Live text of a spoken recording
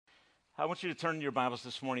I want you to turn your Bibles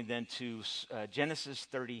this morning then to Genesis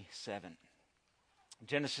 37.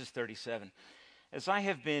 Genesis 37. As I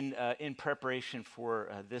have been in preparation for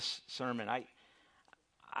this sermon, I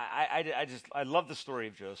love the story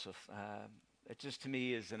of Joseph. It just to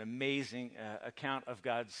me is an amazing account of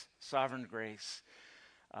God's sovereign grace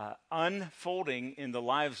unfolding in the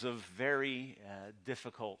lives of very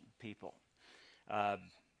difficult people.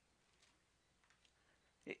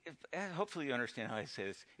 Hopefully you understand how I say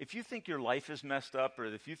this. If you think your life is messed up or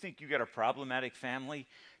if you think you got a problematic family,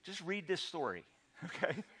 just read this story,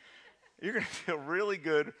 okay? You're going to feel really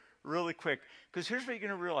good really quick. Because here's what you're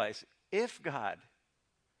going to realize. If God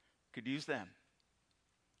could use them,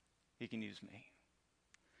 he can use me.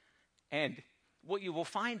 And what you will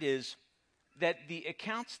find is that the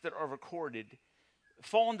accounts that are recorded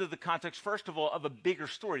fall into the context, first of all, of a bigger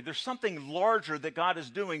story. There's something larger that God is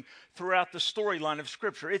doing throughout the storyline of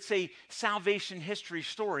Scripture. It's a salvation history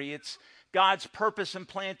story. It's God's purpose and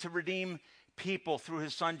plan to redeem people through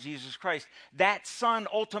his Son, Jesus Christ. That Son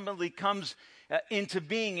ultimately comes into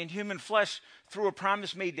being in human flesh through a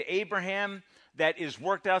promise made to Abraham that is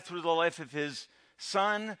worked out through the life of his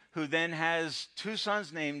son, who then has two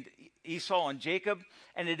sons named Esau and Jacob.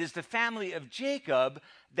 And it is the family of Jacob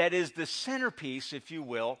that is the centerpiece, if you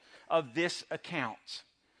will, of this account.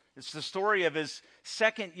 It's the story of his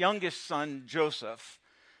second youngest son, Joseph,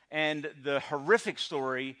 and the horrific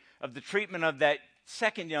story of the treatment of that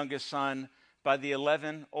second youngest son by the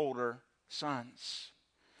 11 older sons.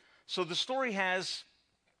 So the story has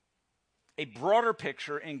a broader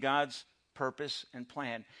picture in God's purpose and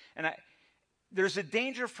plan. And there's a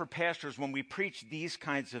danger for pastors when we preach these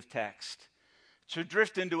kinds of texts to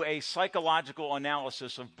drift into a psychological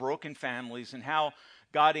analysis of broken families and how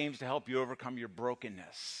God aims to help you overcome your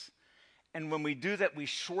brokenness. And when we do that, we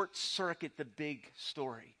short-circuit the big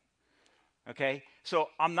story. Okay? So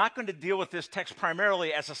I'm not going to deal with this text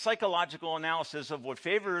primarily as a psychological analysis of what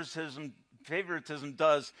favoritism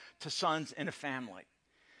does to sons in a family.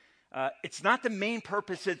 It's not the main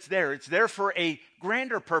purpose it's there. It's there for a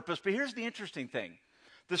grander purpose. But here's the interesting thing.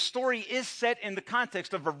 The story is set in the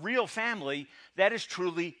context of a real family that is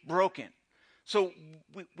truly broken. So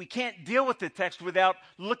we can't deal with the text without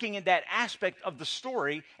looking at that aspect of the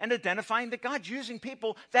story and identifying that God's using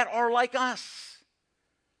people that are like us.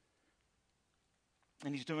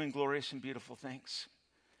 And he's doing glorious and beautiful things.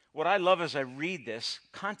 What I love as I read this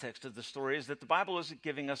context of the story is that the Bible isn't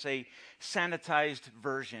giving us a sanitized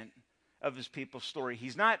version of his people's story.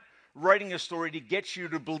 He's not writing a story to get you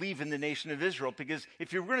to believe in the nation of Israel, because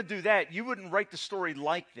if you were going to do that, you wouldn't write the story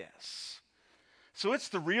like this. So it's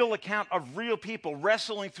the real account of real people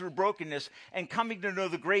wrestling through brokenness and coming to know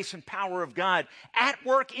the grace and power of God at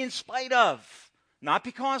work in spite of, not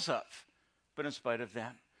because of, but in spite of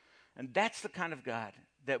them. And that's the kind of God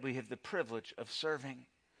that we have the privilege of serving.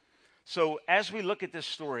 So as we look at this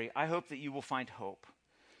story, I hope that you will find hope.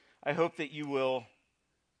 I hope that you will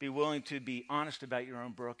be willing to be honest about your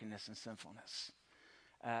own brokenness and sinfulness.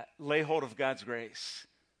 Lay hold of God's grace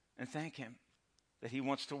and thank him that he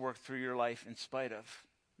wants to work through your life in spite of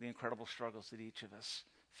the incredible struggles that each of us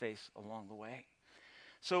face along the way.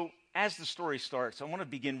 So as the story starts, I want to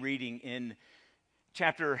begin reading in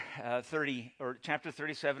chapter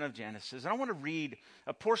 37 of Genesis. And I want to read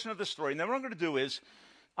a portion of the story. And then what I'm going to do is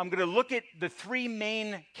I'm going to look at the three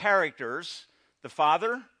main characters, the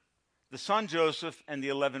father, the son Joseph, and the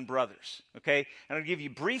 11 brothers, okay? And I'll give you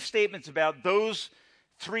brief statements about those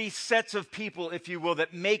three sets of people, if you will,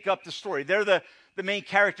 that make up the story. They're the main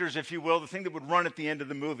characters, if you will, the thing that would run at the end of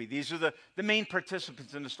the movie. These are the main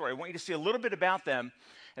participants in the story. I want you to see a little bit about them,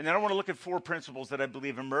 and then I want to look at four principles that I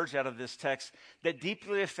believe emerge out of this text that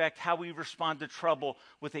deeply affect how we respond to trouble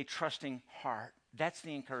with a trusting heart. That's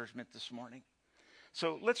the encouragement this morning.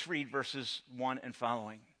 So let's read verses 1 and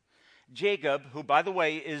following. Jacob, who, by the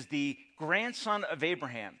way, is the grandson of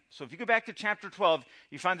Abraham. So if you go back to chapter 12,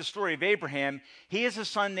 you find the story of Abraham. He has a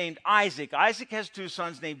son named Isaac. Isaac has two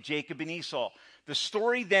sons named Jacob and Esau. The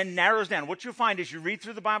story then narrows down. What you'll find as you read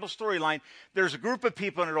through the Bible storyline, there's a group of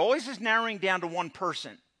people, and it always is narrowing down to one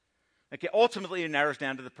person. Okay, ultimately, it narrows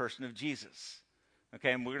down to the person of Jesus.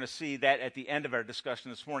 Okay, and we're going to see that at the end of our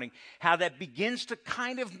discussion this morning, how that begins to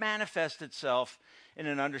kind of manifest itself in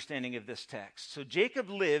an understanding of this text. So Jacob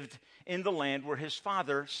lived in the land where his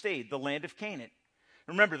father stayed, the land of Canaan.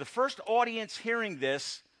 Remember, the first audience hearing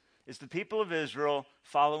this is the people of Israel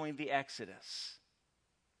following the Exodus.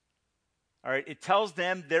 All right, it tells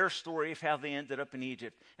them their story of how they ended up in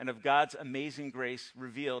Egypt and of God's amazing grace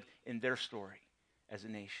revealed in their story as a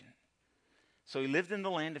nation. So he lived in the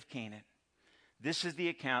land of Canaan. This is the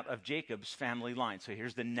account of Jacob's family line. So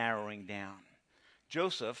here's the narrowing down.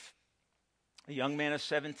 Joseph a young man of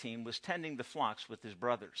 17, was tending the flocks with his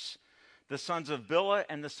brothers, the sons of Bilhah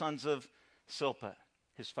and the sons of Silpah,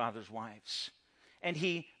 his father's wives. And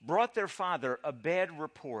he brought their father a bad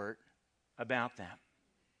report about them.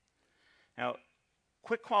 Now,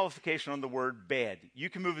 quick qualification on the word bad. You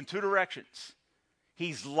can move in two directions.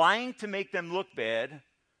 He's lying to make them look bad,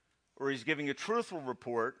 or he's giving a truthful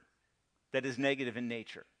report that is negative in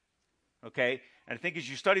nature. Okay? And I think as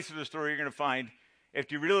you study through the story, you're going to find,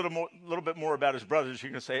 if you read a little bit more about his brothers,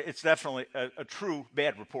 you're going to say it's definitely a true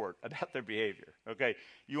bad report about their behavior. Okay?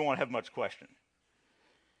 You won't have much question.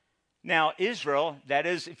 Now, Israel, that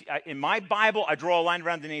is, in my Bible, I draw a line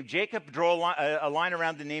around the name Jacob, draw a line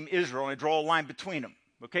around the name Israel, and I draw a line between them.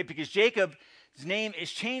 Okay? Because Jacob's name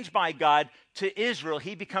is changed by God to Israel.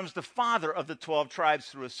 He becomes the father of the 12 tribes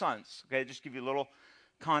through his sons. Okay? Just give you a little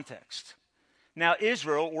context. Now,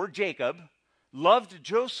 Israel, or Jacob, loved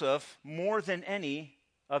Joseph more than any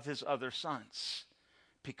of his other sons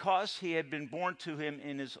because he had been born to him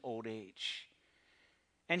in his old age.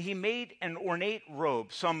 And he made an ornate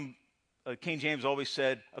robe. Some King James always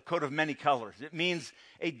said a coat of many colors. It means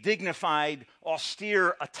a dignified,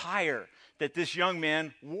 austere attire that this young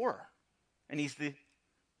man wore. And he's the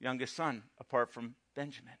youngest son, apart from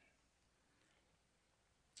Benjamin.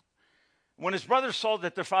 When his brothers saw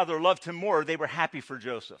that their father loved him more, they were happy for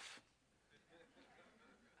Joseph.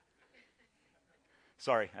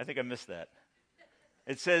 Sorry, I think I missed that.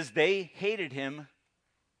 It says they hated him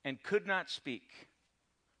and could not speak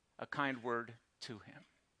a kind word to him.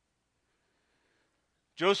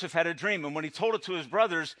 Joseph had a dream, and when he told it to his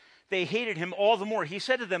brothers, they hated him all the more. He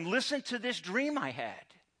said to them, "Listen to this dream I had.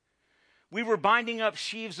 We were binding up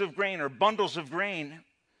sheaves of grain or bundles of grain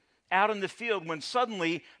out in the field when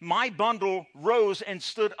suddenly my bundle rose and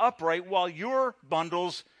stood upright while your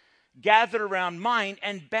bundles gathered around mine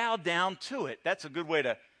and bowed down to it." That's a good way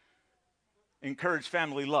to encourage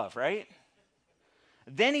family love, right?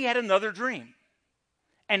 Then he had another dream,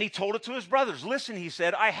 and he told it to his brothers. "Listen," he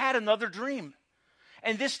said, "I had another dream.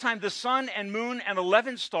 And this time the sun and moon and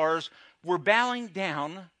 11 stars were bowing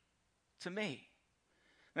down to me."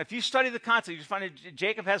 Now, if you study the context, you find that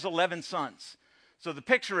Jacob has 11 sons. So the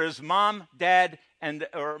picture is mom, dad, and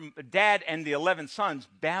the 11 sons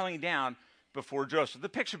bowing down before Joseph. The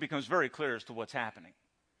picture becomes very clear as to what's happening.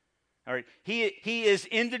 All right, he is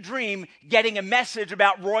in the dream getting a message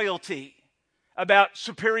about royalty, about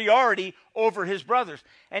superiority over his brothers,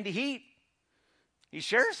 and he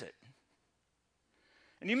shares it.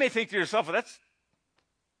 And you may think to yourself, well,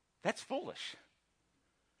 that's foolish.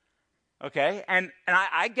 Okay, and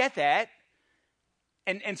I get that.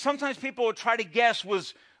 And sometimes people will try to guess,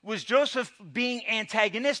 was Joseph being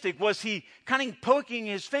antagonistic? Was he kind of poking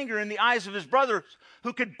his finger in the eyes of his brothers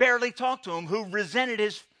who could barely talk to him, who resented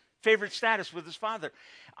his favorite status with his father?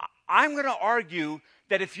 I'm going to argue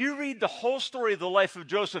that if you read the whole story of the life of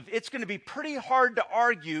Joseph, it's going to be pretty hard to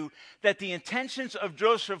argue that the intentions of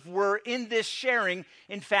Joseph were, in this sharing,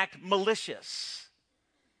 in fact, malicious.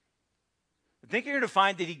 I think you're going to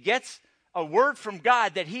find that he gets a word from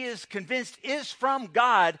God that he is convinced is from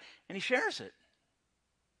God, and he shares it.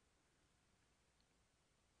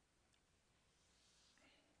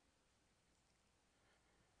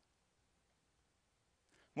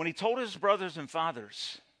 When he told his brothers and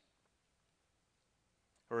fathers,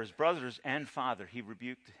 or his brothers and father, he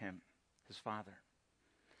rebuked him, his father.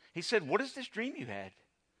 He said, "What is this dream you had?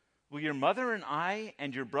 Will your mother and I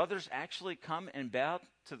and your brothers actually come and bow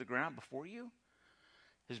to the ground before you?"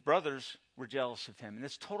 His brothers were jealous of him, and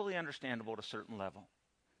it's totally understandable at a certain level.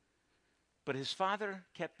 But his father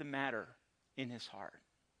kept the matter in his heart.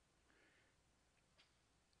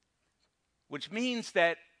 Which means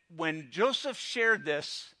that when Joseph shared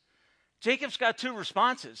this, Jacob's got two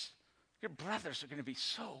responses. Your brothers are going to be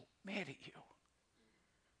so mad at you.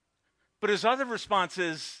 But his other response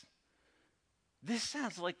is, this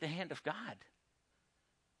sounds like the hand of God.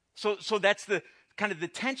 So that's the kind of the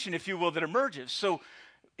tension, if you will, that emerges. So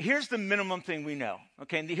here's the minimum thing we know.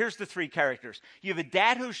 Okay, and here's the three characters. You have a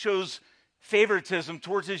dad who shows favoritism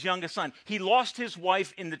towards his youngest son. He lost his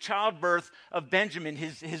wife in the childbirth of Benjamin,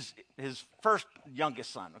 his first youngest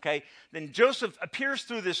son, okay? Then Joseph appears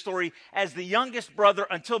through this story as the youngest brother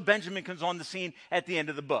until Benjamin comes on the scene at the end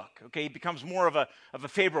of the book, okay? He becomes more of a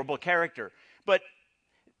favorable character. But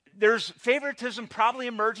there's favoritism probably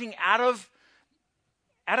emerging out of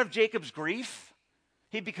Jacob's grief.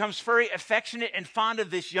 He becomes very affectionate and fond of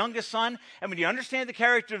this youngest son. And when you understand the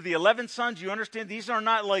character of the 11 sons, you understand these are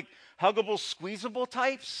not like huggable, squeezable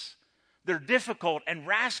types. They're difficult and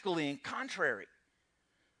rascally and contrary,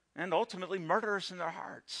 and ultimately murderous in their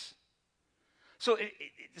hearts. So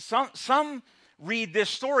some read this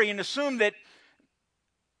story and assume that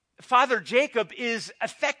father Jacob is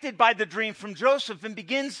affected by the dream from Joseph and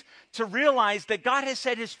begins to realize that God has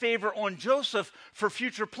set his favor on Joseph for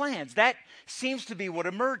future plans. That seems to be what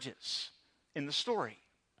emerges in the story.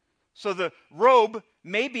 So the robe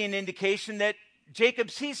may be an indication that Jacob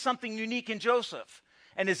sees something unique in Joseph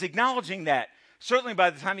and is acknowledging that. Certainly by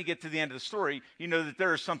the time you get to the end of the story, you know that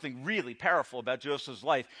there is something really powerful about Joseph's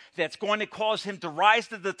life that's going to cause him to rise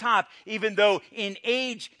to the top, even though in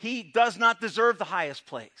age he does not deserve the highest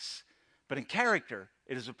place. But in character,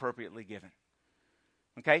 it is appropriately given.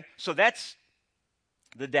 Okay? So that's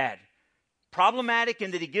the dad. Problematic in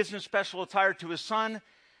that he gives him special attire to his son,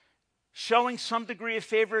 showing some degree of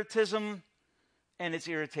favoritism, and it's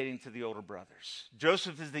irritating to the older brothers.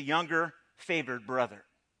 Joseph is the younger, favored brother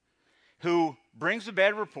who brings a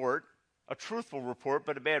bad report, a truthful report,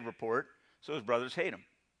 but a bad report, so his brothers hate him.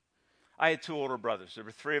 I had 2 older brothers. There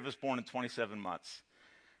were 3 of us born in 27 months.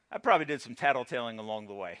 I probably did some tattletaling along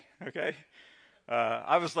the way, okay?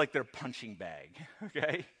 I was like their punching bag,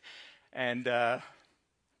 okay? And there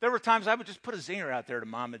were times I would just put a zinger out there to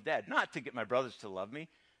mom and dad, not to get my brothers to love me,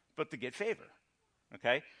 but to get favor,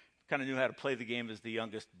 okay? Kind of knew how to play the game as the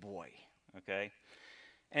youngest boy, okay?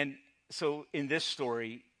 And so in this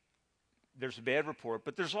story, there's a bad report,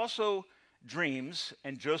 but there's also dreams,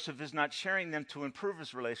 and Joseph is not sharing them to improve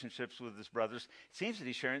his relationships with his brothers. It seems that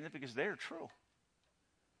he's sharing them because they are true.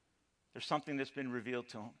 There's something that's been revealed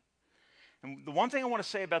to him. And the one thing I want to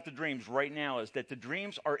say about the dreams right now is that the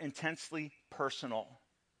dreams are intensely personal.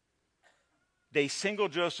 They single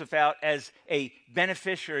Joseph out as a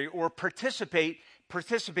beneficiary or participant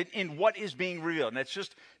in what is being revealed. And that's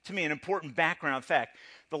just, to me, an important background fact.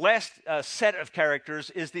 The last set of characters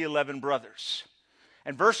is the 11 brothers.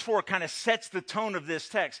 And verse 4 kind of sets the tone of this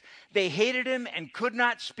text. They hated him and could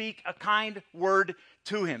not speak a kind word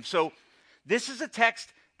to him. So this is a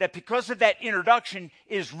text that, because of that introduction,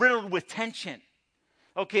 is riddled with tension.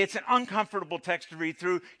 Okay, it's an uncomfortable text to read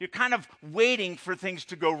through. You're kind of waiting for things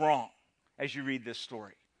to go wrong as you read this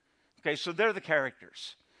story. Okay, so they're the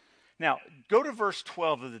characters. Now, go to verse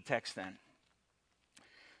 12 of the text then.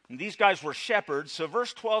 And these guys were shepherds, so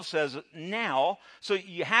verse 12 says, now, so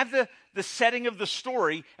you have the setting of the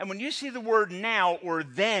story, and when you see the word now or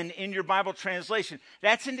then in your Bible translation,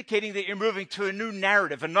 that's indicating that you're moving to a new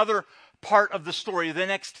narrative, another part of the story, the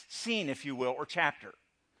next scene, if you will, or chapter.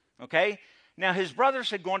 Okay? Now, his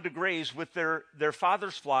brothers had gone to graze with their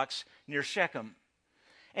father's flocks near Shechem.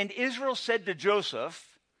 And Israel said to Joseph,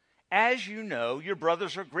 as you know, your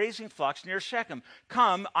brothers are grazing flocks near Shechem.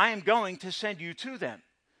 Come, I am going to send you to them.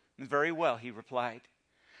 And very well, he replied.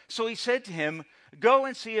 So he said to him, go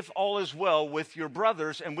and see if all is well with your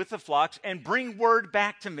brothers and with the flocks, and bring word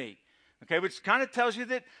back to me. Okay, which kind of tells you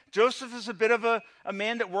that Joseph is a bit of a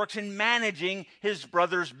man that works in managing his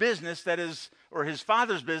brother's business, that is, or his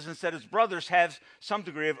father's business, that his brothers have some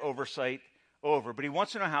degree of oversight over. But he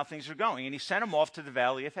wants to know how things are going, and he sent him off to the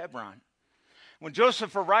valley of Hebron. When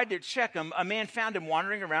Joseph arrived at Shechem, a man found him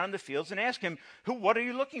wandering around in the fields and asked him, what are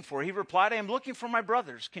you looking for? He replied, I am looking for my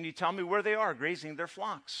brothers. Can you tell me where they are grazing their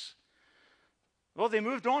flocks? Well, they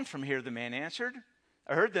moved on from here, the man answered.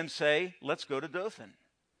 I heard them say, let's go to Dothan.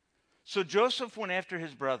 So Joseph went after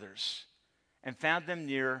his brothers and found them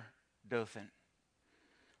near Dothan.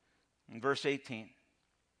 In verse 18,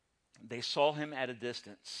 they saw him at a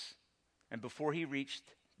distance, and before he reached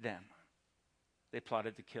them, they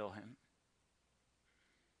plotted to kill him.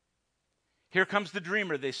 Here comes the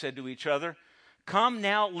dreamer, they said to each other. Come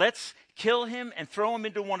now, let's kill him and throw him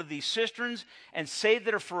into one of these cisterns and say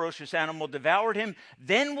that a ferocious animal devoured him.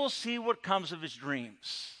 Then we'll see what comes of his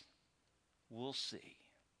dreams. We'll see.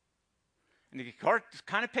 And you can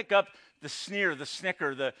kind of pick up the sneer, the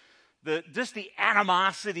snicker, just the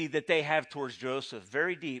animosity that they have towards Joseph,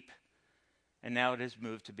 very deep. And now it has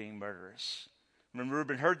moved to being murderous. When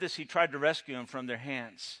Reuben heard this, he tried to rescue him from their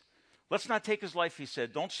hands. Let's not take his life, he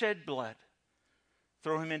said. Don't shed blood.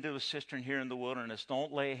 Throw him into a cistern here in the wilderness.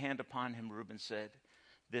 Don't lay a hand upon him, Reuben said.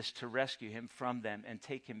 This to rescue him from them and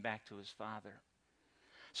take him back to his father.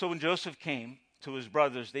 So when Joseph came to his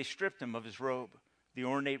brothers, they stripped him of his robe, the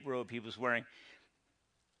ornate robe he was wearing.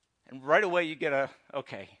 And right away you get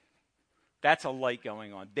okay, that's a light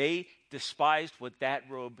going on. They despised what that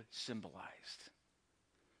robe symbolized.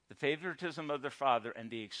 The favoritism of their father and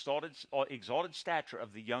the exalted stature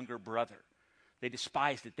of the younger brother. They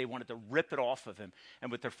despised it. They wanted to rip it off of him.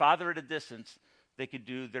 And with their father at a distance, they could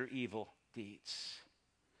do their evil deeds.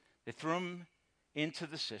 They threw him into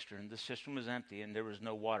the cistern. The cistern was empty and there was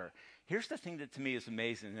no water. Here's the thing that to me is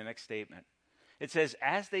amazing in the next statement. It says,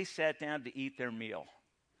 as they sat down to eat their meal.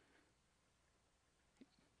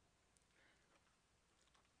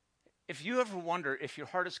 if you ever wonder if your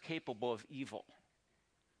heart is capable of evil,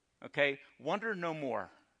 okay, wonder no more.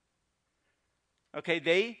 Okay,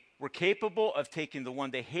 they were capable of taking the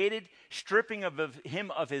one they hated, stripping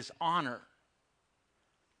him of his honor,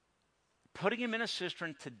 putting him in a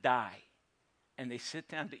cistern to die, and they sit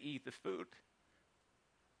down to eat the food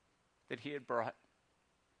that he had brought.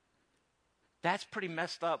 That's pretty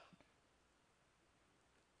messed up.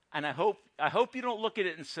 And I hope you don't look at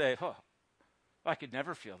it and say, oh, I could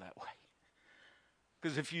never feel that way.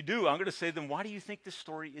 Because if you do, I'm going to say, then why do you think this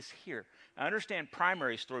story is here? I understand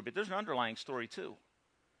primary story, but there's an underlying story too.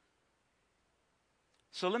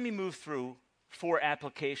 So let me move through 4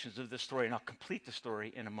 applications of this story, and I'll complete the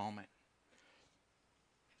story in a moment.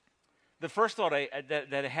 The first thought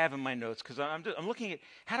that I have in my notes, because I'm looking at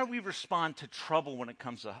how do we respond to trouble when it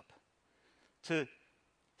comes up, to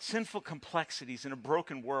sinful complexities in a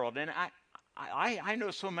broken world. And I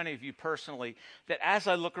know so many of you personally that as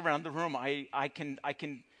I look around the room, I can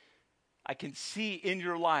see in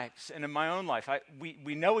your lives and in my own life,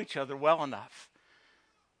 we know each other well enough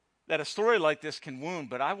that a story like this can wound,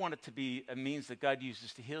 but I want it to be a means that God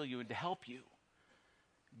uses to heal you and to help you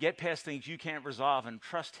get past things you can't resolve and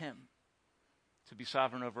trust Him to be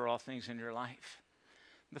sovereign over all things in your life.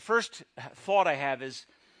 The first thought I have is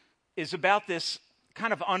about this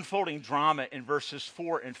kind of unfolding drama in verses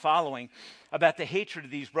 4 and following about the hatred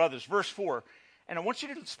of these brothers. Verse 4, and I want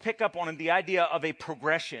you to pick up on the idea of a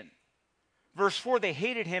progression. Verse 4, they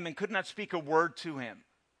hated him and could not speak a word to him.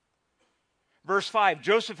 Verse 5,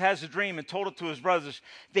 Joseph has a dream and told it to his brothers.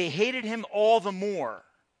 They hated him all the more.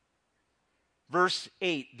 Verse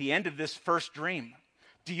 8, the end of this first dream.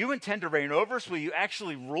 Do you intend to reign over us? Will you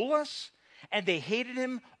actually rule us? And they hated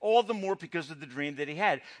him all the more because of the dream that he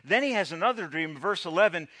had. Then he has another dream. Verse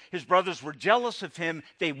 11, his brothers were jealous of him.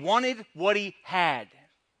 They wanted what he had.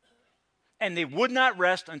 And they would not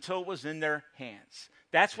rest until it was in their hands.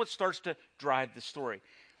 That's what starts to drive the story.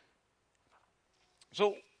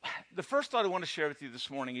 So the first thought I want to share with you this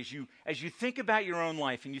morning is as you think about your own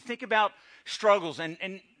life and you think about struggles, and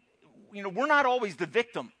you know, we're not always the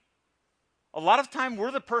victim. A lot of time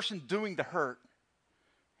we're the person doing the hurt.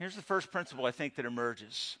 Here's the first principle I think that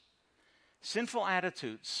emerges. Sinful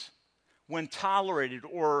attitudes, when tolerated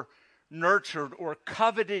or nurtured or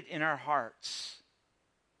coveted in our hearts,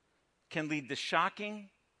 can lead to shocking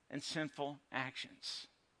and sinful actions.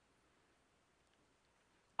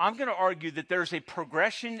 I'm going to argue that there's a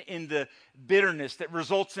progression in the bitterness that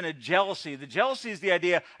results in a jealousy. The jealousy is the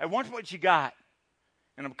idea, I want what you got.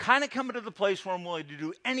 And I'm kind of coming to the place where I'm willing to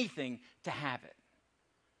do anything to have it.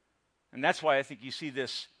 And that's why I think you see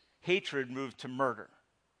this hatred move to murder.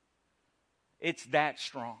 It's that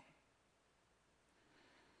strong.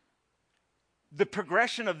 The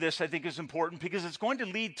progression of this, I think, is important because it's going to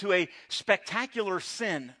lead to a spectacular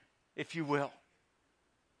sin, if you will.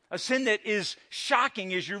 A sin that is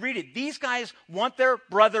shocking as you read it. These guys want their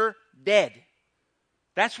brother dead.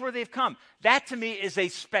 That's where they've come. That, to me, is a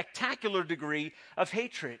spectacular degree of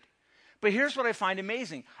hatred. But here's what I find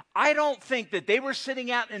amazing. I don't think that they were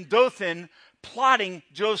sitting out in Dothan plotting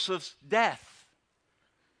Joseph's death.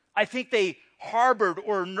 I think they harbored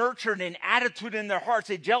or nurtured an attitude in their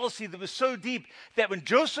hearts, a jealousy that was so deep that when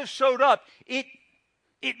Joseph showed up, it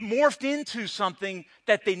morphed into something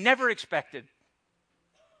that they never expected.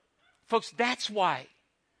 Folks, that's why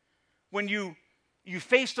when you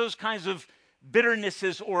face those kinds of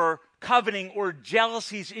bitternesses or coveting or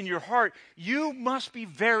jealousies in your heart, you must be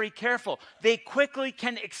very careful. They quickly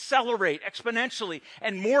can accelerate exponentially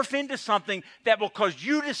and morph into something that will cause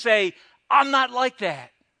you to say, I'm not like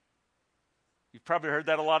that. You've probably heard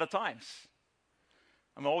that a lot of times.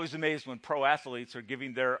 I'm always amazed when pro athletes are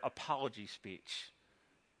giving their apology speech.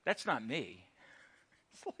 That's not me.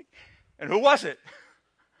 It's like, and who was it?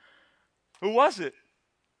 Who was it?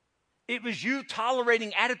 It was you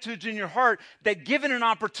tolerating attitudes in your heart that, given an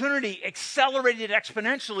opportunity, accelerated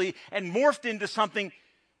exponentially and morphed into something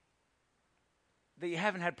that you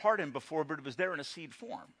haven't had part in before, but it was there in a seed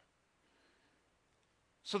form.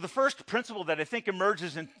 So the first principle that I think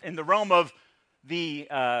emerges in the realm of the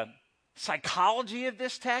psychology of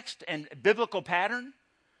this text and biblical pattern,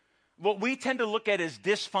 what we tend to look at as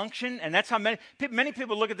dysfunction, and that's how many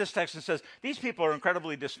people look at this text and says, these people are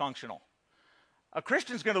incredibly dysfunctional. A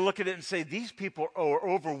Christian's going to look at it and say, these people are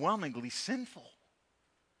overwhelmingly sinful,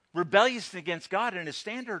 rebellious against God and His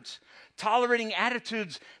standards, tolerating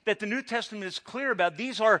attitudes that the New Testament is clear about.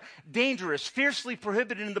 These are dangerous, fiercely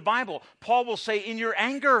prohibited in the Bible. Paul will say, in your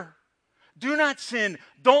anger, do not sin.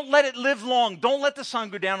 Don't let it live long. Don't let the sun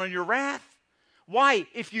go down on your wrath. Why?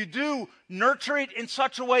 If you do nurture it in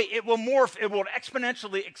such a way, it will morph, it will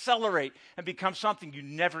exponentially accelerate and become something you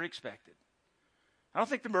never expected. I don't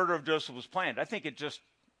think the murder of Joseph was planned. I think it just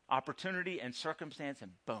opportunity and circumstance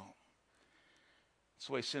and boom. That's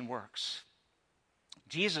the way sin works.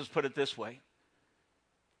 Jesus put it this way.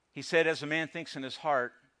 He said, as a man thinks in his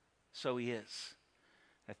heart, so he is.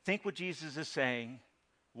 I think what Jesus is saying,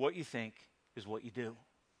 what you think is what you do.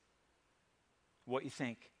 What you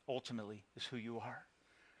think ultimately is who you are.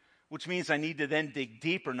 Which means I need to then dig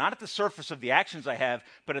deeper, not at the surface of the actions I have,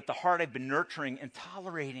 but at the heart I've been nurturing and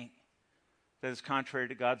tolerating that is contrary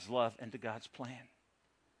to God's love and to God's plan.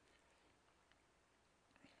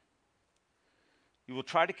 You will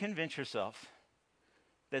try to convince yourself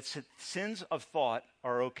that sins of thought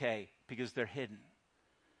are okay because they're hidden.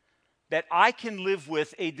 That I can live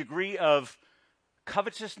with a degree of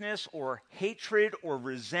covetousness or hatred or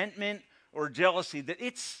resentment or jealousy, that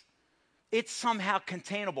it's somehow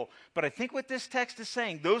containable. But I think what this text is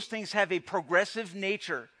saying, those things have a progressive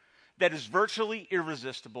nature that is virtually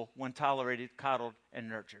irresistible when tolerated, coddled, and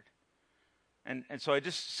nurtured. And so I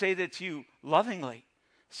just say that to you lovingly.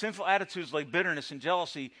 Sinful attitudes like bitterness and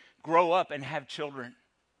jealousy grow up and have children.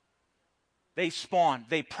 They spawn,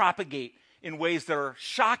 they propagate in ways that are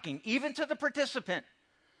shocking, even to the participant.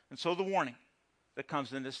 And so the warning that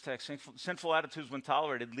comes in this text, sinful attitudes when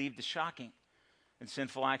tolerated lead to shocking and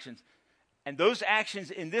sinful actions. And those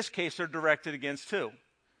actions in this case are directed against who?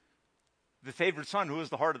 The favored son, who is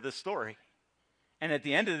the heart of this story. And at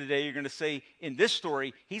the end of the day, you're going to say, in this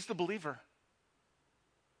story, he's the believer.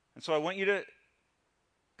 And so I want you to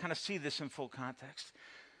kind of see this in full context.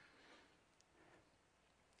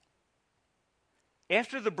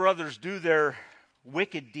 After the brothers do their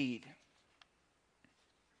wicked deed,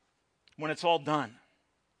 when it's all done,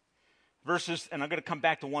 verses, and I'm going to come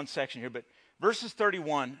back to one section here, but verses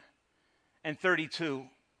 31 and 32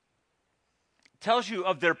 tells you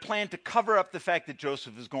of their plan to cover up the fact that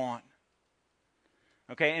Joseph is gone.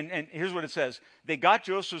 Okay, and here's what it says. They got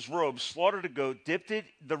Joseph's robe, slaughtered a goat, dipped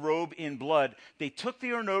the robe in blood. They took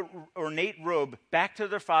the ornate robe back to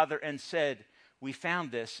their father and said, we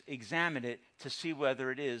found this, examine it to see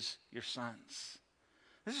whether it is your son's.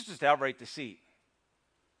 This is just outright deceit.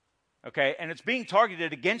 Okay, and it's being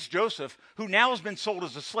targeted against Joseph, who now has been sold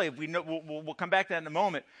as a slave. We'll come back to that in a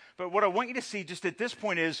moment. But what I want you to see just at this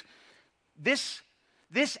point is this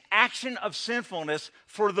action of sinfulness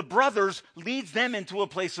for the brothers leads them into a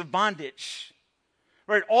place of bondage.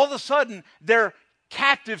 Right? All of a sudden, they're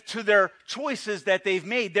captive to their choices that they've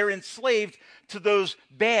made. They're enslaved to those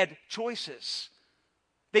bad choices.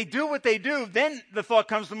 They do what they do. Then the thought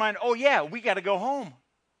comes to mind, oh yeah, we got to go home.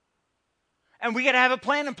 And we got to have a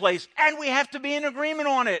plan in place. And we have to be in agreement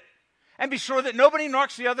on it. And be sure that nobody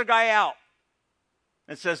knocks the other guy out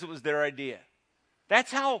and says it was their idea.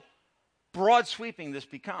 That's how broad sweeping this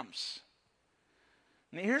becomes.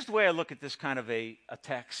 Now, here's the way I look at this kind of a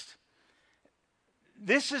text.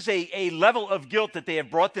 This is a level of guilt that they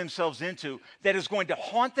have brought themselves into that is going to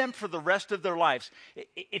haunt them for the rest of their lives.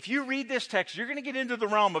 If you read this text, you're going to get into the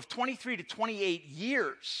realm of 23 to 28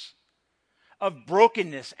 years of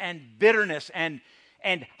brokenness and bitterness and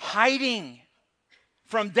hiding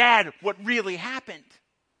from dad what really happened.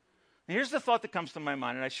 And here's the thought that comes to my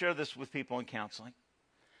mind, and I share this with people in counseling.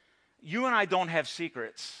 You and I don't have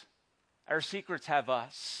secrets. Our secrets have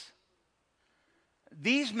us.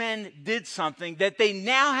 These men did something that they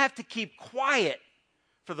now have to keep quiet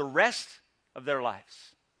for the rest of their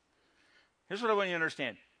lives. Here's what I want you to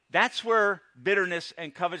understand. That's where bitterness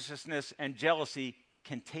and covetousness and jealousy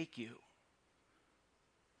can take you.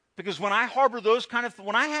 Because when I harbor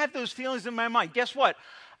when I have those feelings in my mind, guess what?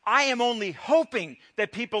 I am only hoping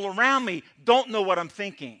that people around me don't know what I'm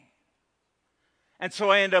thinking. And so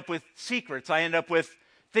I end up with secrets. I end up with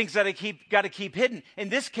things that I got to keep hidden. In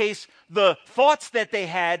this case, the thoughts that they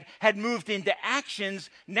had moved into actions.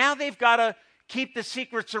 Now they've got to keep the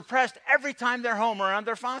secret suppressed every time they're home around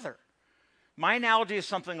their father. My analogy is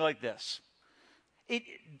something like this.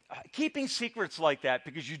 Keeping secrets like that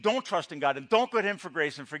because you don't trust in God and don't go to him for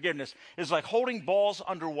grace and forgiveness is like holding balls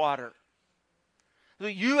underwater.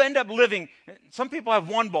 You end up living, some people have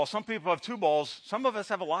one ball, some people have two balls, some of us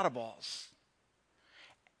have a lot of balls.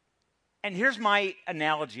 And here's my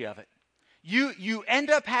analogy of it. You end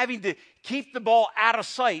up having to keep the ball out of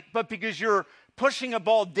sight, but because you're pushing a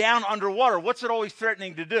ball down underwater, what's it always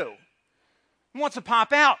threatening to do? It wants to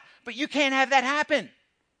pop out, but you can't have that happen.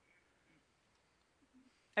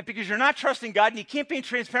 And because you're not trusting God and you can't be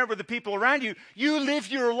transparent with the people around you, you live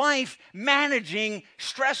your life managing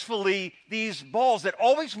stressfully these balls that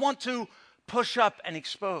always want to push up and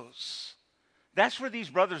expose. That's where these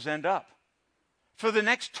brothers end up. for the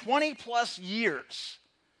next 20 plus years,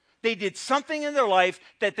 they did something in their life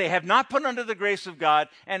that they have not put under the grace of God,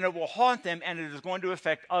 and it will haunt them, and it is going to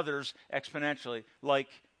affect others exponentially, like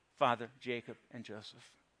Father Jacob and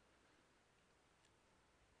Joseph.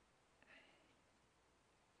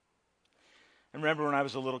 I remember when I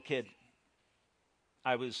was a little kid,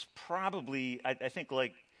 I was probably, I think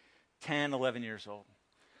like 10, 11 years old.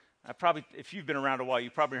 If you've been around a while,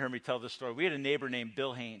 you probably heard me tell this story. We had a neighbor named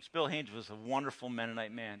Bill Haynes. Bill Haynes was a wonderful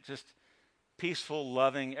Mennonite man, just peaceful,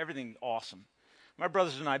 loving, everything awesome. My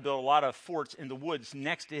brothers and I built a lot of forts in the woods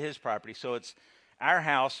next to his property. So it's our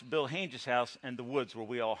house, Bill Haynes' house, and the woods where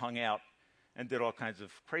we all hung out and did all kinds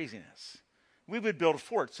of craziness. We would build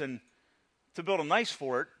forts, and to build a nice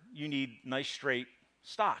fort, you need nice straight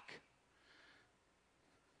stock.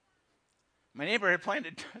 My neighbor had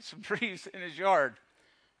planted some trees in his yard,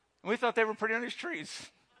 and we thought they were pretty nice trees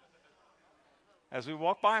as we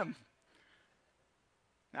walked by them.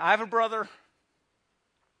 Now, I have a brother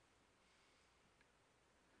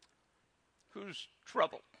who's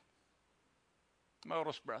troubled, my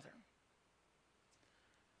oldest brother.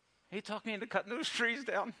 He talked me into cutting those trees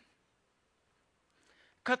down.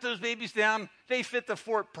 Cut those babies down. They fit the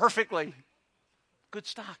fort perfectly. Good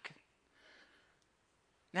stock.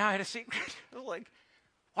 Now I had a secret. I was like,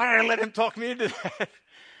 why did I let him talk me into that?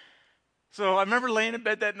 So I remember laying in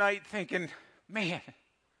bed that night thinking, man,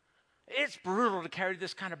 it's brutal to carry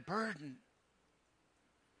this kind of burden.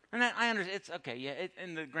 And I understand, it's okay, yeah,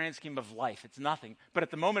 in the grand scheme of life, it's nothing. But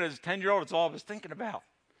at the moment, as a 10-year-old, it's all I was thinking about.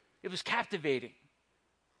 It was captivating.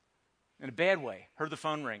 In a bad way. Heard the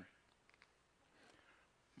phone ring.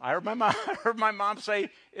 I heard my mom say,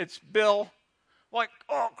 it's Bill. Like,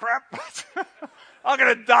 oh, crap. I'm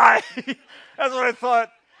going to die. That's what I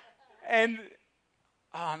thought. And,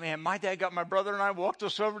 oh, man, my dad got my brother and I, walked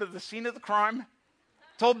us over to the scene of the crime,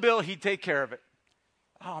 told Bill he'd take care of it.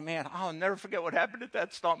 Oh, man, I'll never forget what happened at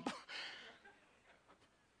that stump.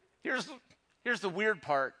 Here's the weird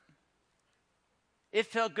part. It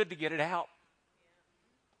felt good to get it out.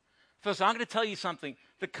 So I'm going to tell you something.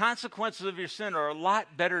 The consequences of your sin are a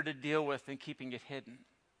lot better to deal with than keeping it hidden.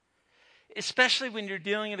 Especially when you're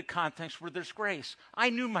dealing in a context where there's grace. I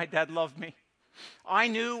knew my dad loved me. I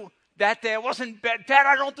knew that day I wasn't bad. Dad,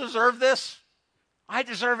 I don't deserve this. I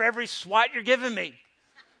deserve every swat you're giving me.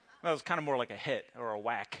 Well, it was kind of more like a hit or a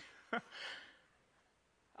whack.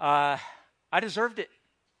 I deserved it.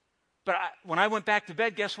 But when I went back to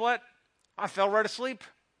bed, guess what? I fell right asleep.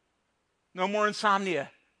 No more insomnia.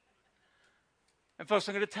 And folks,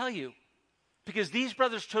 I'm going to tell you, because these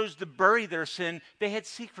brothers chose to bury their sin, they had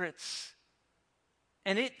secrets.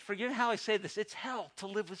 And forgive how I say this, it's hell to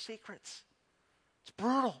live with secrets. It's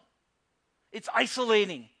brutal. It's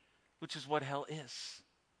isolating, which is what hell is.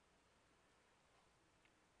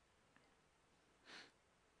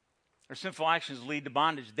 Their sinful actions lead to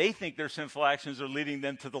bondage. They think their sinful actions are leading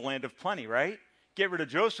them to the land of plenty, right? Get rid of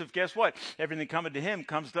Joseph, guess what? Everything coming to him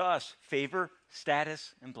comes to us. Favor,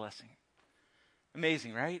 status, and blessing.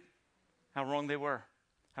 Amazing, right? How wrong they were.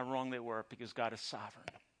 How wrong they were, because God is sovereign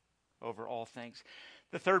over all things.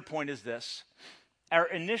 The third point is this. Our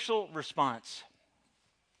initial response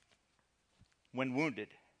when wounded,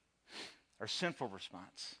 our sinful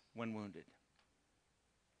response when wounded,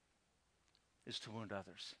 is to wound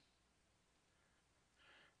others.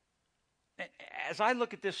 As I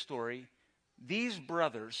look at this story, these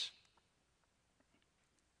brothers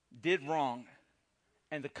did wrong,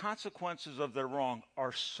 and the consequences of their wrong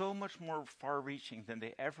are so much more far-reaching than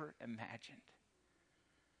they ever imagined.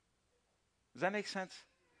 Does that make sense?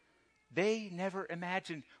 They never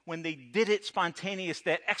imagined when they did it spontaneous,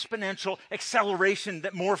 that exponential acceleration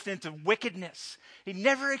that morphed into wickedness. They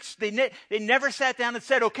never sat down and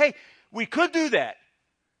said, okay, we could do that.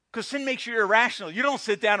 Because sin makes you irrational. You don't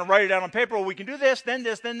sit down and write it out on paper. Well, we can do this, then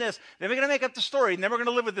this, then this. Then we're going to make up the story, and then we're going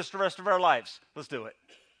to live with this the rest of our lives. Let's do it.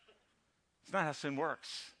 It's not how sin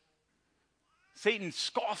works. Satan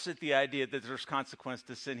scoffs at the idea that there's consequence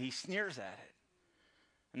to sin. He sneers at it.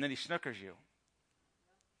 And then he snookers you.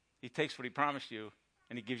 He takes what he promised you,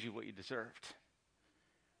 and he gives you what you deserved.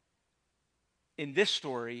 In this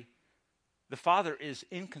story, the father is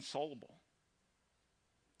inconsolable.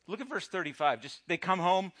 Look at verse 35. They come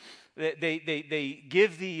home. They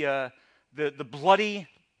give the bloody,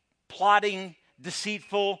 plotting,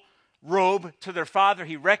 deceitful robe to their father.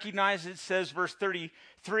 He recognizes it. Says verse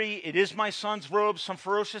 33, "It is my son's robe. Some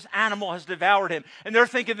ferocious animal has devoured him." And they're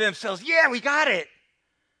thinking to themselves, "Yeah, we got it.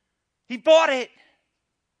 He bought it."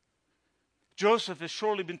 Joseph has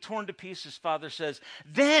surely been torn to pieces, father says.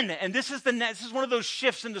 Then, and this is one of those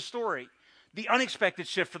shifts in the story. The unexpected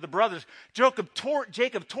shift for the brothers. Jacob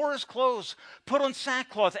tore his clothes, put on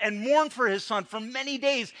sackcloth, and mourned for his son for many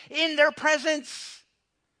days in their presence.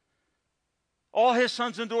 All his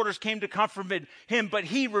sons and daughters came to comfort him, but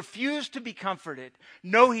he refused to be comforted.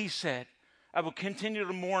 No, he said, I will continue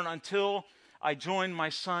to mourn until I join my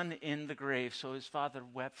son in the grave. So his father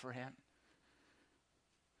wept for him.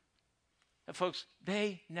 And folks,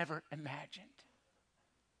 they never imagined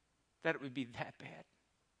that it would be that bad.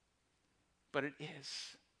 But it is.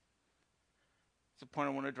 It's a point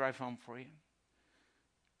I want to drive home for you.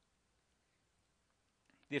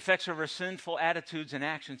 The effects of our sinful attitudes and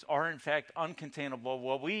actions are, in fact, uncontainable.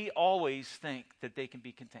 Well, we always think that they can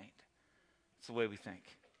be contained. It's the way we think.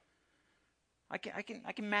 I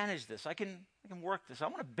can manage this. I can work this. I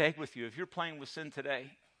want to beg with you, if you're playing with sin today,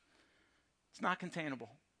 it's not containable.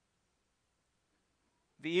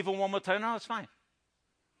 The evil one will tell you, no, it's fine.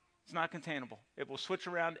 It's not containable. It will switch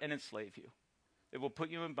around and enslave you. It will put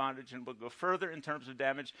you in bondage and will go further in terms of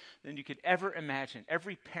damage than you could ever imagine.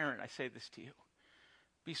 Every parent, I say this to you,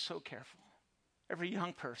 be so careful. Every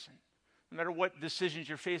young person, no matter what decisions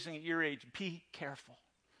you're facing at your age, be careful.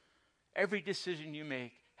 Every decision you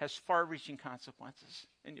make has far-reaching consequences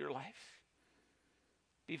in your life.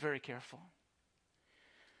 Be very careful.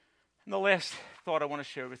 And the last thought I want to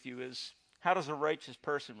share with you is, how does a righteous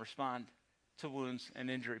person respond to wounds and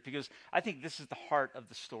injury? Because I think this is the heart of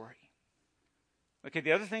the story. Okay,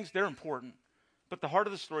 the other things, they're important. But the heart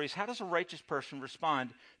of the story is, how does a righteous person respond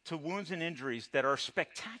to wounds and injuries that are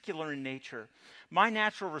spectacular in nature? My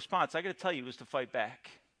natural response, I got to tell you, is to fight back.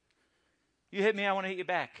 You hit me, I want to hit you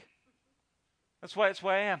back. That's why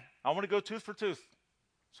I am. I want to go tooth for tooth.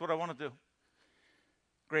 That's what I want to do.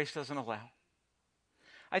 Grace doesn't allow.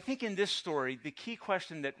 I think in this story, the key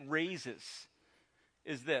question that raises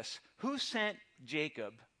is this. Who sent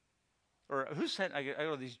Jacob, or who sent, I got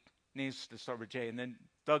all these names to start with J, and then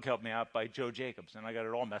Doug helped me out by Joe Jacobs, and I got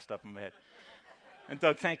it all messed up in my head. And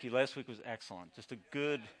Doug, thank you. Last week was excellent. Just a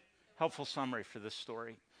good, helpful summary for this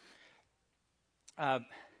story. Hang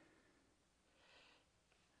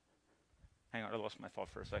on, I lost my thought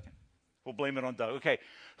for a second. We'll blame it on Doug. Okay,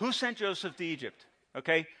 who sent Joseph to Egypt?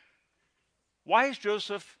 Okay, why is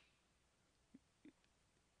Joseph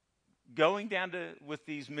going down with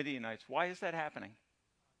these Midianites? Why is that happening?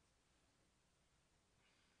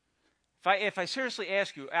 If I seriously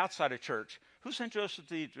ask you outside of church, who sent Joseph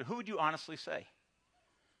to Egypt? Who would you honestly say?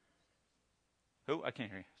 Who? I can't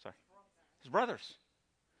hear you. Sorry. His brothers.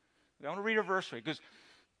 I want to read a verse for you, because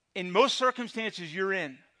in most circumstances you're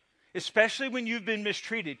in, especially when you've been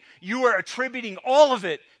mistreated, you are attributing all of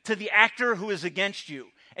it to the actor who is against you.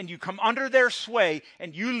 And you come under their sway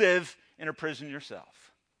and you live in a prison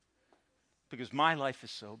yourself. Because my life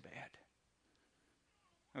is so bad.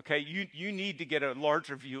 Okay, you need to get a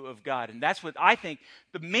larger view of God. And that's what I think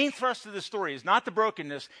the main thrust of the story is, not the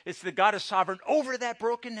brokenness. It's that God is sovereign over that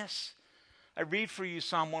brokenness. I read for you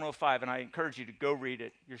Psalm 105, and I encourage you to go read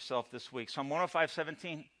it yourself this week. Psalm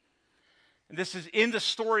 105:17. And this is in the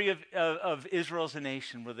story of Israel as a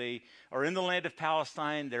nation, where they are in the land of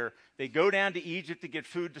Palestine. They go down to Egypt to get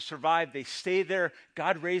food to survive. They stay there.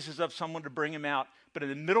 God raises up someone to bring them out. But in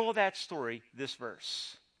the middle of that story, this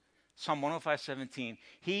verse, Psalm 105:17,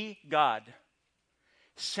 He, God,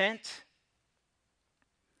 sent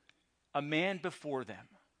a man before them.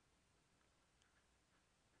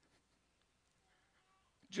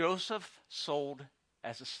 Joseph sold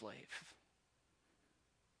as a slave.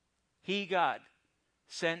 He, God,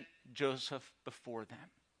 sent Joseph before them,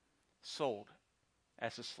 sold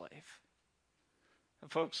as a slave. And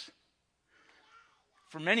folks,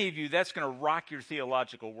 for many of you, that's going to rock your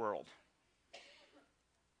theological world,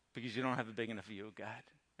 because you don't have a big enough view of God,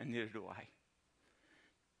 and neither do I.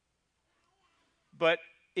 But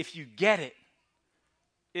if you get it,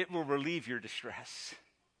 it will relieve your distress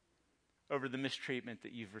over the mistreatment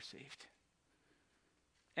that you've received.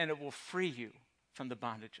 And it will free you from the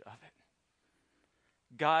bondage of it.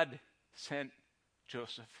 God sent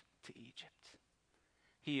Joseph to Egypt.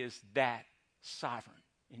 He is that sovereign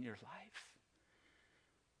in your life.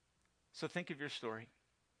 So think of your story.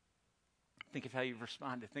 Think of how you've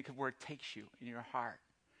responded. Think of where it takes you in your heart.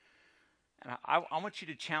 And I want you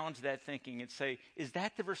to challenge that thinking and say, is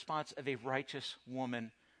that the response of a righteous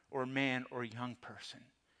woman or man or young person?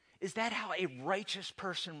 Is that how a righteous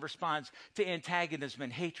person responds to antagonism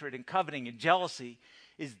and hatred and coveting and jealousy?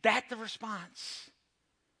 Is that the response?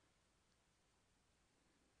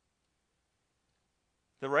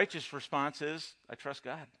 The righteous response is, I trust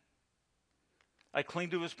God. I cling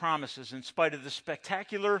to his promises in spite of the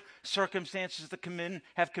spectacular circumstances that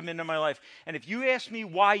have come into my life. And if you ask me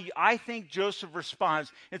why I think Joseph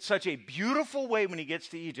responds in such a beautiful way when he gets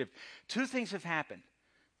to Egypt, two things have happened.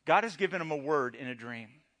 God has given him a word in a dream,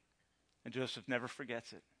 and Joseph never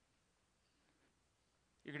forgets it.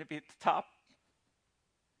 You're going to be at the top.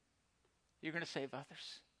 You're going to save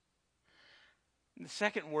others. And the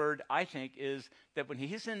second word, I think, is that when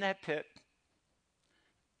he's in that pit,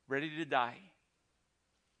 ready to die,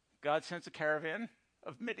 God sends a caravan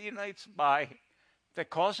of Midianites by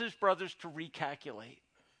that causes brothers to recalculate.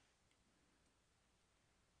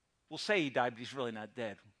 We'll say he died, but he's really not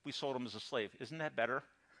dead. We sold him as a slave. Isn't that better?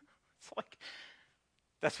 It's like,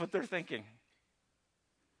 that's what they're thinking.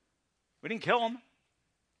 We didn't kill him.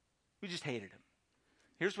 We just hated him.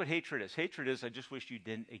 Here's what hatred is. Hatred is, I just wish you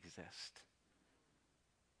didn't exist.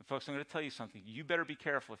 And folks, I'm going to tell you something. You better be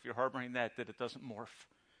careful if you're harboring that it doesn't morph.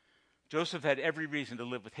 Joseph had every reason to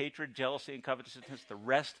live with hatred, jealousy, and covetousness the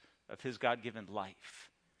rest of his God-given life,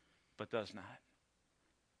 but does not.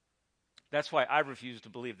 That's why I refuse to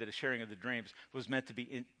believe that a sharing of the dreams was meant to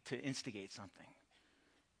be to instigate something.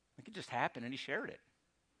 It could just happen, and he shared it.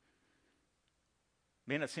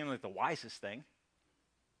 May not seem like the wisest thing,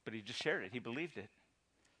 but he just shared it. He believed it.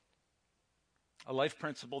 A life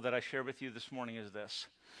principle that I share with you this morning is this.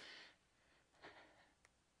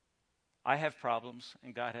 I have problems,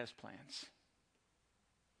 and God has plans.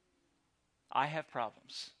 I have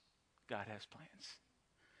problems. God has plans.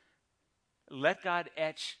 Let God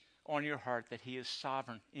etch on your heart that he is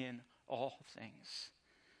sovereign in all things.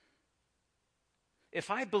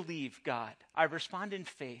 If I believe God, I respond in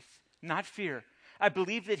faith, not fear. I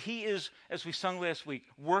believe that he is, as we sung last week,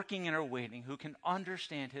 working in our waiting, who can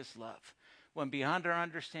understand his love. When beyond our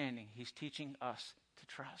understanding, he's teaching us to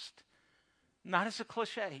trust. Not as a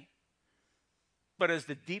cliche, but as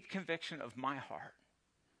the deep conviction of my heart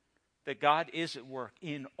that God is at work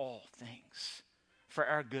in all things for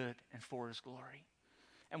our good and for his glory.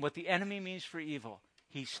 And what the enemy means for evil,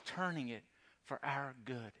 he's turning it for our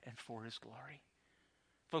good and for his glory.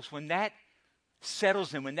 Folks, when that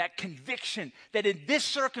settles in, when that conviction that in this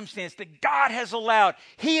circumstance that God has allowed,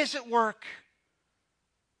 he is at work,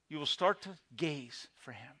 you will start to gaze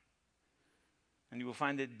for him. And you will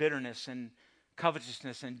find that bitterness and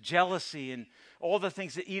covetousness and jealousy and all the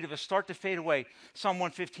things that eat of us start to fade away. Psalm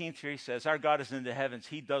 115:3 says, our God is in the heavens.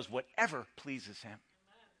 He does whatever pleases him.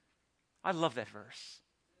 I love that verse.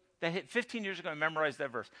 That hit 15 years ago, I memorized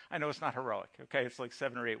that verse. I know it's not heroic, okay? It's like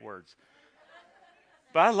 7 or 8 words.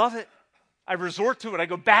 But I love it. I resort to it. I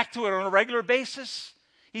go back to it on a regular basis.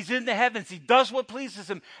 He's in the heavens. He does what pleases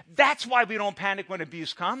him. That's why we don't panic when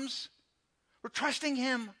abuse comes. We're trusting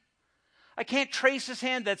him. I can't trace his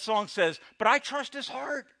hand, that song says, but I trust his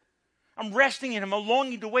heart. I'm resting in him. I'm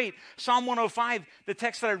longing to wait. Psalm 105, the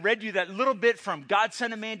text that I read you that little bit from, God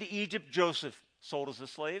sent a man to Egypt, Joseph, sold as a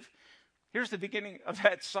slave. Here's the beginning of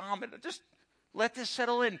that psalm. And just let this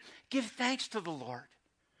settle in. Give thanks to the Lord.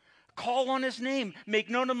 Call on his name. Make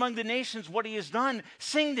known among the nations what he has done.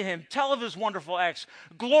 Sing to him. Tell of his wonderful acts.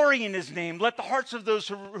 Glory in his name. Let the hearts of those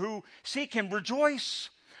who seek him rejoice.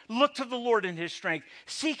 Look to the Lord in his strength.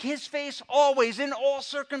 Seek his face always in all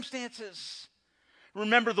circumstances.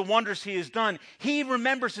 Remember the wonders he has done. He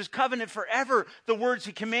remembers his covenant forever. The words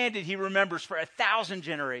he commanded, he remembers for 1,000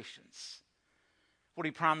 generations. What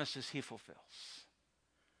he promises, he fulfills.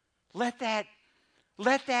 Let that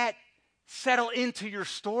settle into your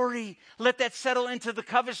story. Let that settle into the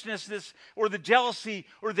covetousness or the jealousy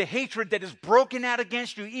or the hatred that is broken out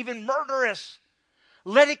against you, even murderous.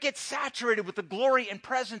 Let it get saturated with the glory and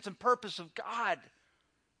presence and purpose of God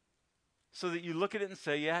so that you look at it and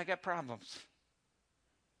say, yeah, I got problems.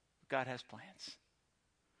 God has plans.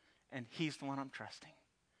 And he's the one I'm trusting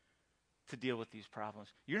to deal with these problems.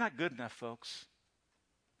 You're not good enough, folks.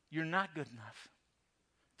 You're not good enough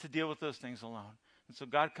to deal with those things alone. And so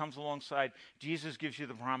God comes alongside. Jesus gives you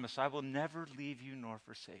the promise, I will never leave you nor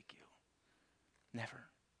forsake you. Never.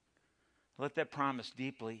 Let that promise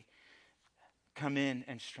deeply come in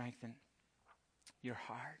and strengthen your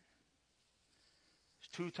heart.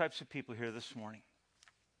 There's 2 types of people here this morning.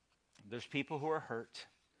 There's people who are hurt,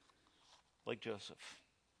 like Joseph,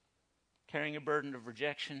 carrying a burden of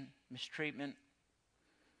rejection, mistreatment,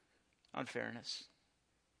 unfairness,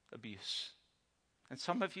 abuse. And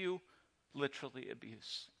some of you, literally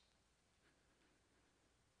abuse.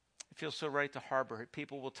 It feels so right to harbor it.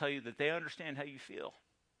 People will tell you that they understand how you feel.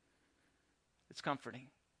 It's comforting,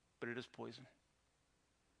 but it is poison.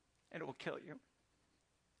 And it will kill you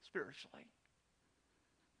spiritually.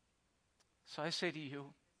 So I say to you,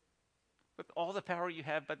 with all the power you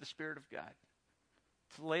have by the Spirit of God,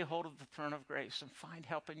 to lay hold of the throne of grace and find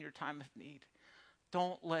help in your time of need.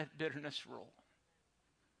 Don't let bitterness rule.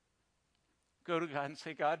 Go to God and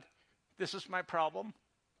say, God, this is my problem.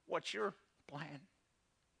 What's your plan?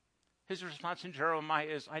 His response in Jeremiah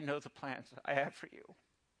is, I know the plans I have for you.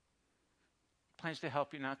 Plans to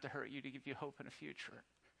help you, not to hurt you, to give you hope and a future.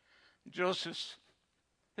 Joseph's,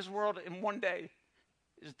 his world in one day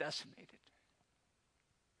is decimated.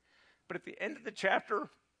 But at the end of the chapter,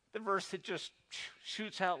 the verse that just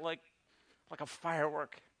shoots out like a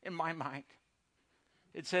firework in my mind.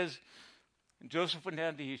 It says, Joseph went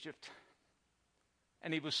down to Egypt,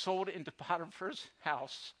 and he was sold into Potiphar's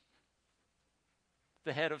house,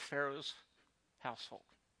 the head of Pharaoh's household.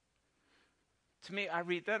 To me, I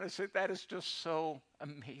read that and I say, that is just so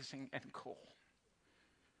amazing and cool.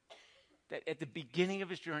 That at the beginning of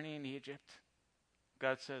his journey in Egypt,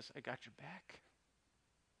 God says, I got your back.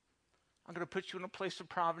 I'm going to put you in a place of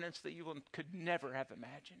providence that you could never have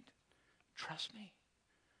imagined. Trust me.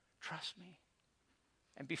 Trust me.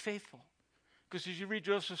 And be faithful. Because as you read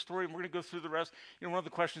Joseph's story, and we're going to go through the rest, one of the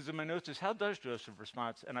questions in my notes is, how does Joseph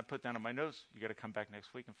respond? And I put down in my notes, you got to come back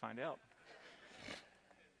next week and find out.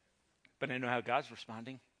 But I know how God's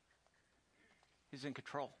responding. He's in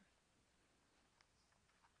control.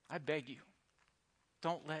 I beg you,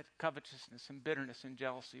 don't let covetousness and bitterness and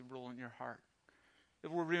jealousy rule in your heart.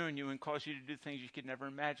 It will ruin you and cause you to do things you could never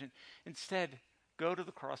imagine. Instead, go to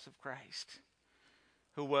the cross of Christ,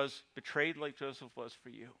 who was betrayed like Joseph was for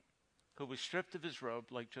you, who was stripped of his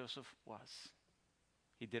robe like Joseph was.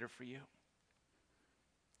 He did it for you.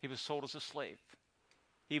 He was sold as a slave.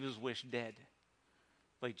 He was wished dead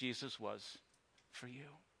like Jesus was for you.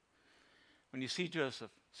 When you see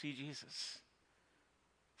Joseph, see Jesus.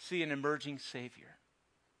 See an emerging Savior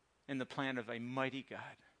in the plan of a mighty God.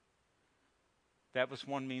 That was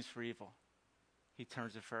one means for evil. He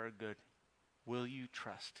turns it for our good. Will you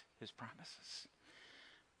trust his promises?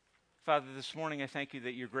 Father, this morning I thank you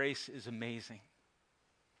that your grace is amazing.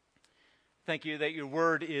 Thank you that your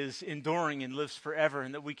word is enduring and lives forever,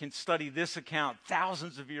 and that we can study this account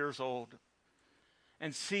thousands of years old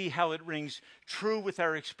and see how it rings true with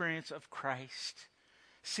our experience of Christ.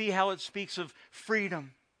 See how it speaks of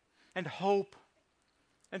freedom and hope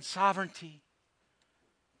and sovereignty.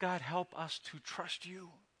 God, help us to trust you.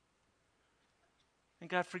 And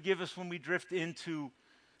God, forgive us when we drift into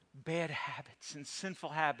bad habits and sinful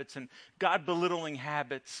habits and God-belittling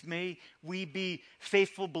habits. May we be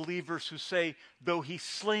faithful believers who say, though he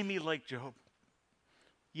slay me like Job,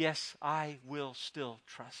 yes, I will still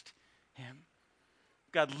trust him.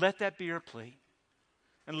 God, let that be our plea,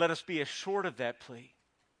 and let us be assured of that plea,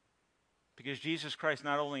 because Jesus Christ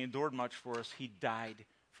not only endured much for us, he died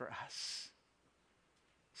for us,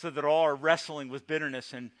 so that all our wrestling with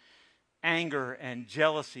bitterness and anger and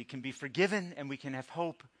jealousy can be forgiven, and we can have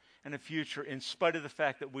hope and a future in spite of the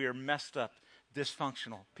fact that we are messed up,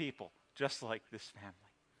 dysfunctional people, just like this family.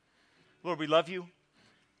 Lord, we love you.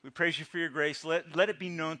 We praise you for your grace. Let it be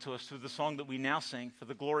known to us through the song that we now sing. For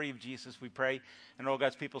the glory of Jesus, we pray. And all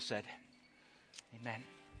God's people said, amen.